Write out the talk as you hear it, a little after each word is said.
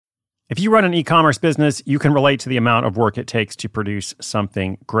If you run an e-commerce business, you can relate to the amount of work it takes to produce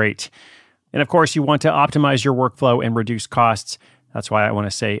something great. And of course, you want to optimize your workflow and reduce costs. That's why I want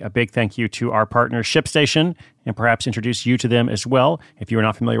to say a big thank you to our partner, ShipStation, and perhaps introduce you to them as well. If you are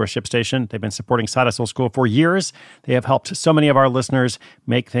not familiar with ShipStation, they've been supporting Side Hustle School for years. They have helped so many of our listeners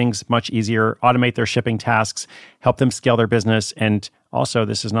make things much easier, automate their shipping tasks, help them scale their business, and also,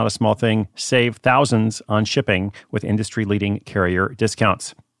 this is not a small thing, save thousands on shipping with industry-leading carrier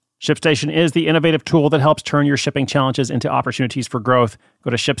discounts. ShipStation is the innovative tool that helps turn your shipping challenges into opportunities for growth. Go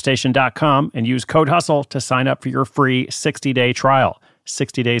to ShipStation.com and use code HUSTLE to sign up for your free 60-day trial.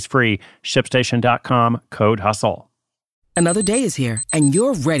 60 days free. ShipStation.com, code HUSTLE. Another day is here, and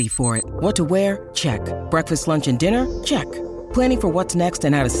you're ready for it. What to wear? Check. Breakfast, lunch, and dinner? Check. Planning for what's next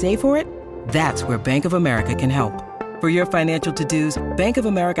and how to save for it? That's where Bank of America can help. For your financial to-dos, Bank of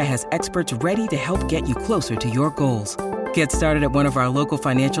America has experts ready to help get you closer to your goals. Get started at one of our local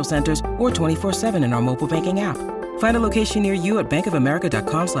financial centers or 24/7 in our mobile banking app. Find a location near you at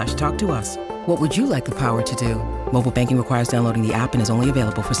bankofamerica.com/talktous. What would you like the power to do? Mobile banking requires downloading the app and is only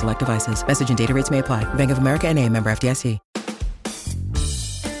available for select devices. Message and data rates may apply. Bank of America N.A., member FDIC.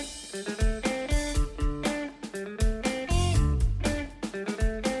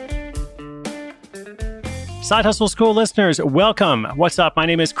 Side Hustle School listeners, welcome. What's up? My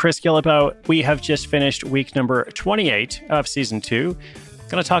name is Chris Guillebeau. We have just finished week number 28 of season 2. I'm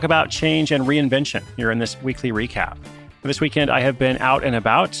going to talk about change and reinvention here in this weekly recap. This weekend, I have been out and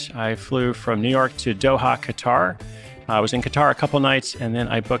about. I flew from New York to Doha, Qatar. I was in Qatar a couple nights, and then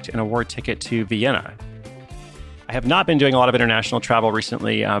I booked an award ticket to Vienna. I have not been doing a lot of international travel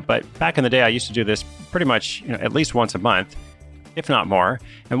recently, but back in the day, I used to do this pretty much at least once a month, if not more.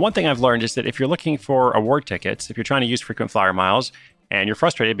 And one thing I've learned is that if you're looking for award tickets, if you're trying to use frequent flyer miles and you're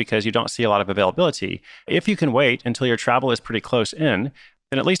frustrated because you don't see a lot of availability, if you can wait until your travel is pretty close in,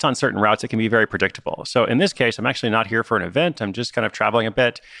 then at least on certain routes, it can be very predictable. So in this case, I'm actually not here for an event. I'm just kind of traveling a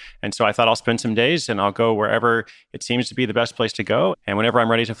bit. And so I thought I'll spend some days and I'll go wherever it seems to be the best place to go. And whenever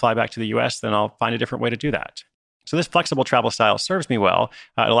I'm ready to fly back to the US, then I'll find a different way to do that. So this flexible travel style serves me well.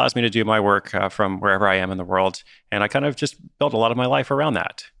 It allows me to do my work from wherever I am in the world. And I kind of just built a lot of my life around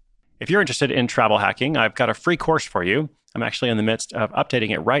that. If you're interested in travel hacking, I've got a free course for you. I'm actually in the midst of updating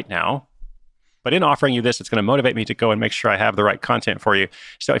it right now. But in offering you this, it's going to motivate me to go and make sure I have the right content for you.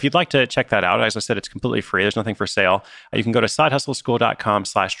 So if you'd like to check that out, as I said, it's completely free. There's nothing for sale. You can go to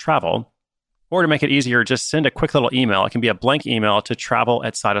sidehustleschool.com/travel. Or to make it easier, just send a quick little email. It can be a blank email to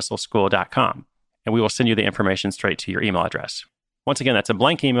travel@sidehustleschool.com. And we will send you the information straight to your email address. Once again, that's a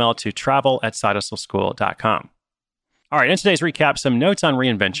blank email to travel@sidehustleschool.com. All right, in today's recap, some notes on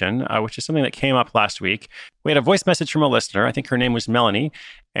reinvention, which is something that came up last week. We had a voice message from a listener. I think her name was Melanie.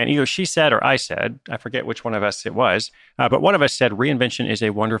 And either she said or I said, I forget which one of us it was, but one of us said reinvention is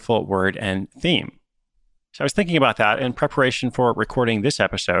a wonderful word and theme. So I was thinking about that in preparation for recording this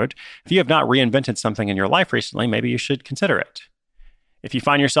episode. If you have not reinvented something in your life recently, maybe you should consider it. If you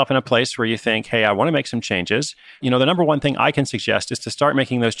find yourself in a place where you think, hey, I want to make some changes, the number one thing I can suggest is to start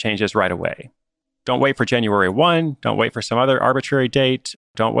making those changes right away. Don't wait for January 1. Don't wait for some other arbitrary date.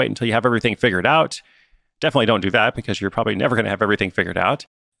 Don't wait until you have everything figured out. Definitely don't do that because you're probably never going to have everything figured out.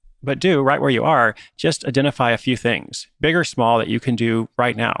 But do, right where you are, just identify a few things, big or small, that you can do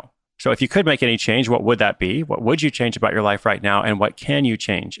right now. So if you could make any change, what would that be? What would you change about your life right now? And what can you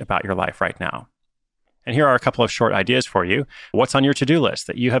change about your life right now? And here are a couple of short ideas for you. What's on your to-do list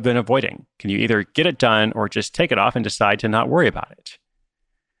that you have been avoiding? Can you either get it done or just take it off and decide to not worry about it?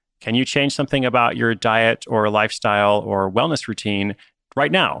 Can you change something about your diet or lifestyle or wellness routine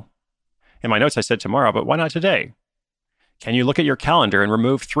right now? In my notes, I said tomorrow, but why not today? Can you look at your calendar and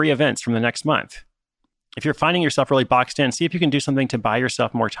remove 3 events from the next month? If you're finding yourself really boxed in, see if you can do something to buy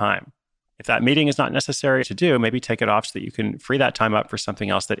yourself more time. If that meeting is not necessary to do, maybe take it off so that you can free that time up for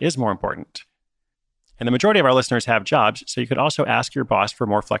something else that is more important. And the majority of our listeners have jobs, so you could also ask your boss for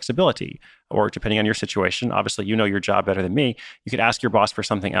more flexibility. Or depending on your situation, obviously you know your job better than me, you could ask your boss for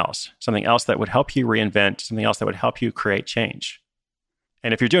something else that would help you reinvent, something else that would help you create change.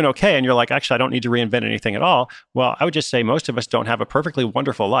 And if you're doing okay and you're like, actually, I don't need to reinvent anything at all, well, I would just say most of us don't have a perfectly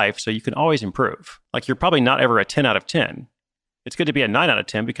wonderful life, so you can always improve. Like you're probably not ever a 10 out of 10. It's good to be a 9 out of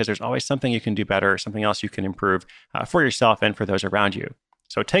 10 because there's always something you can do better, something else you can improve for yourself and for those around you.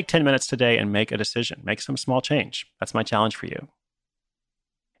 So take 10 minutes today and make a decision. Make some small change. That's my challenge for you.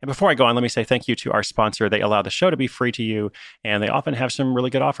 And before I go on, let me say thank you to our sponsor. They allow the show to be free to you, and they often have some really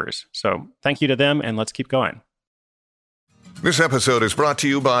good offers. So thank you to them, and let's keep going. This episode is brought to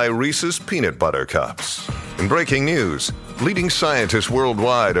you by Reese's Peanut Butter Cups. In breaking news, leading scientists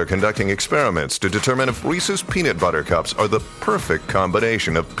worldwide are conducting experiments to determine if Reese's Peanut Butter Cups are the perfect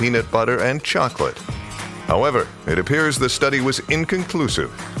combination of peanut butter and chocolate. However, it appears the study was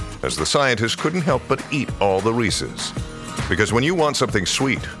inconclusive, as the scientists couldn't help but eat all the Reese's. Because when you want something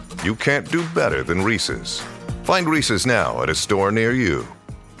sweet, you can't do better than Reese's. Find Reese's now at a store near you.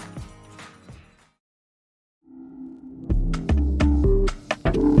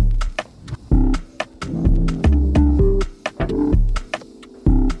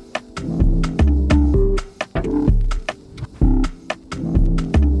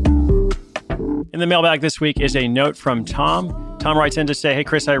 In the mailbag this week is a note from Tom. Tom writes in to say, hey,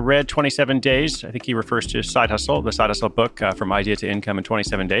 Chris, I read 27 Days. I think he refers to Side Hustle, the Side Hustle book, From Idea to Income in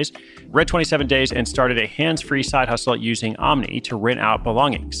 27 Days. Read 27 Days and started a hands-free side hustle using Omni to rent out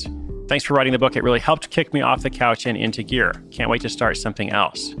belongings. Thanks for writing the book. It really helped kick me off the couch and into gear. Can't wait to start something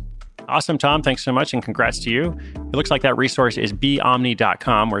else. Awesome, Tom. Thanks so much, and congrats to you. It looks like that resource is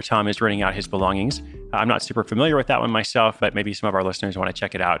beomni.com, where Tom is renting out his belongings. I'm not super familiar with that one myself, but maybe some of our listeners want to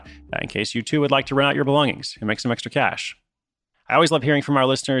check it out in case you too would like to rent out your belongings and make some extra cash. I always love hearing from our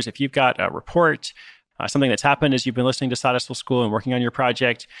listeners. If you've got a report, something that's happened as you've been listening to Side Hustle School and working on your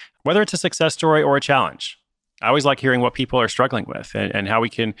project, whether it's a success story or a challenge, I always like hearing what people are struggling with and how we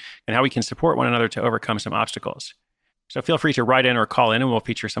can support one another to overcome some obstacles. So feel free to write in or call in, and we'll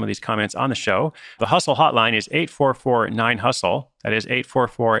feature some of these comments on the show. The Hustle hotline is 844-9HUSTLE. That is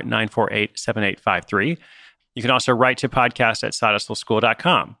 844-948-7853. You can also write to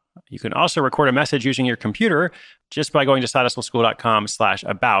podcast@sidehustleschool.com. You can also record a message using your computer just by going to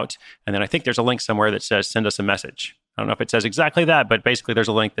sidehustleschool.com/about. And then I think there's a link somewhere that says send us a message. I don't know if it says exactly that, but basically there's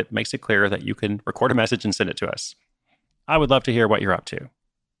a link that makes it clear that you can record a message and send it to us. I would love to hear what you're up to.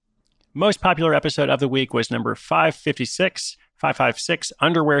 Most popular episode of the week was number 556,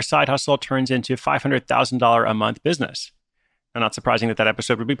 Underwear Side Hustle Turns into $500,000 a Month Business. And not surprising that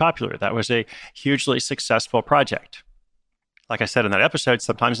episode would be popular. That was a hugely successful project. Like I said in that episode,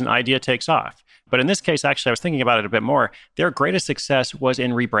 sometimes an idea takes off. But in this case, actually, I was thinking about it a bit more. Their greatest success was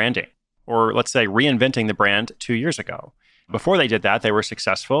in rebranding, or let's say reinventing the brand 2 years ago. Before they did that, they were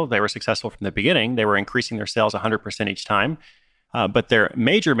successful. They were successful from the beginning. They were increasing their sales 100% each time. But their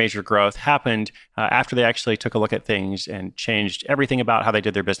major growth happened after they actually took a look at things and changed everything about how they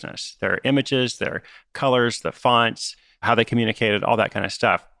did their business. Their images, their colors, the fonts, how they communicated, all that kind of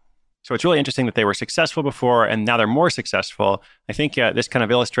stuff. So it's really interesting that they were successful before and now they're more successful. I think this kind of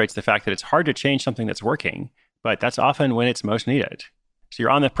illustrates the fact that it's hard to change something that's working, but that's often when it's most needed. So you're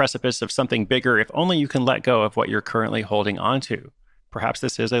on the precipice of something bigger if only you can let go of what you're currently holding on to. Perhaps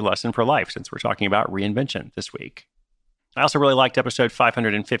this is a lesson for life since we're talking about reinvention this week. I also really liked episode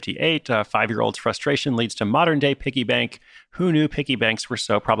 558, 5-year-old's frustration leads to modern-day piggy bank. Who knew piggy banks were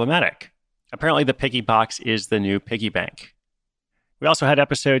so problematic? Apparently, the piggy box is the new piggy bank. We also had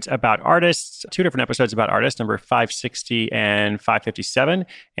episodes about artists, 2 different episodes about artists, number 560 and 557,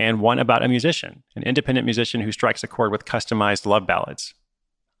 and one about a musician, an independent musician who strikes a chord with customized love ballads.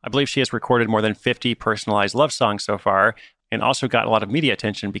 I believe she has recorded more than 50 personalized love songs so far, and also got a lot of media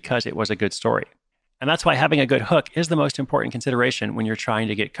attention because it was a good story. And that's why having a good hook is the most important consideration when you're trying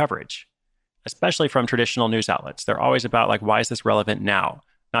to get coverage, especially from traditional news outlets. They're always about like, why is this relevant now?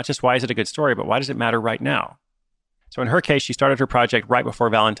 Not just why is it a good story, but why does it matter right now? So in her case, she started her project right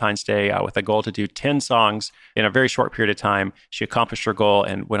before Valentine's Day with a goal to do 10 songs in a very short period of time. She accomplished her goal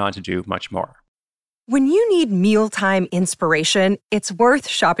and went on to do much more. When you need mealtime inspiration, it's worth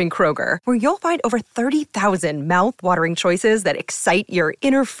shopping Kroger, where you'll find over 30,000 mouth-watering choices that excite your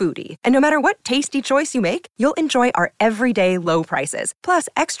inner foodie. And no matter what tasty choice you make, you'll enjoy our everyday low prices, plus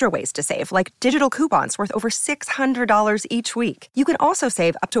extra ways to save, like digital coupons worth over $600 each week. You can also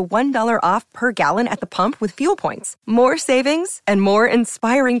save up to $1 off per gallon at the pump with fuel points. More savings and more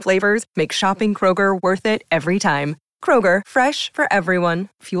inspiring flavors make shopping Kroger worth it every time. Kroger, fresh for everyone.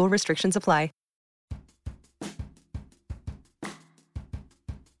 Fuel restrictions apply.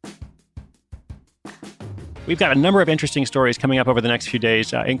 We've got a number of interesting stories coming up over the next few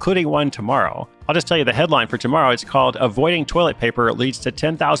days, including one tomorrow. I'll just tell you the headline for tomorrow. It's called Avoiding Toilet Paper Leads to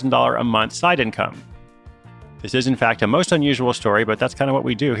 $10,000 a Month Side Income. This is, in fact, a most unusual story, but that's kind of what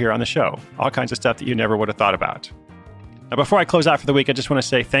we do here on the show. All kinds of stuff that you never would have thought about. Now, before I close out for the week, I just want to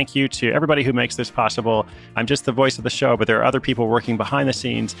say thank you to everybody who makes this possible. I'm just the voice of the show, but there are other people working behind the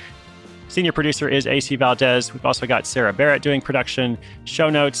scenes. Senior producer is AC Valdez. We've also got Sarah Barrett doing production, show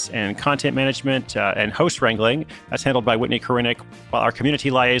notes, and content management, and host wrangling. That's handled by Whitney Korinick, while our community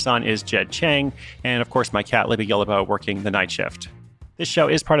liaison is Jed Chang, and of course, my cat, Libby Gillibo, working the night shift. This show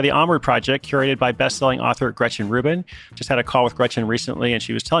is part of the Onward Project, curated by best-selling author Gretchen Rubin. Just had a call with Gretchen recently, and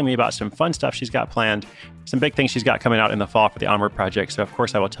she was telling me about some fun stuff she's got planned, some big things she's got coming out in the fall for the Onward Project. So, of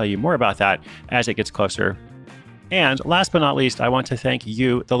course, I will tell you more about that as it gets closer. And last but not least, I want to thank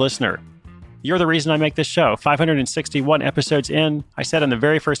you, the listener. You're the reason I make this show. 561 episodes in. I said in the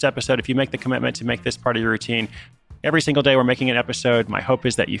very first episode, if you make the commitment to make this part of your routine, every single day we're making an episode. My hope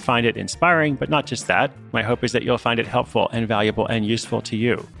is that you find it inspiring, but not just that. My hope is that you'll find it helpful and valuable and useful to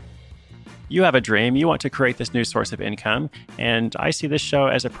you. You have a dream. You want to create this new source of income, and I see this show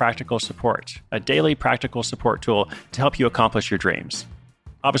as a practical support, a daily practical support tool to help you accomplish your dreams.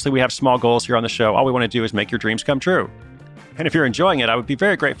 Obviously, we have small goals here on the show. All we want to do is make your dreams come true. And if you're enjoying it, I would be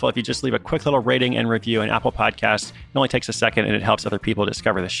very grateful if you just leave a quick little rating and review in Apple Podcasts. It only takes a second, and it helps other people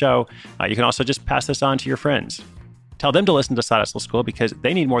discover the show. You can also just pass this on to your friends. Tell them to listen to Side Hustle School because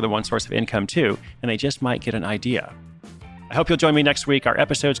they need more than one source of income too, and they just might get an idea. I hope you'll join me next week. Our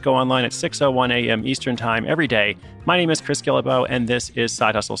episodes go online at 6:01 a.m. Eastern Time every day. My name is Chris Guillebeau, and this is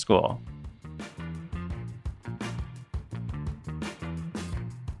Side Hustle School.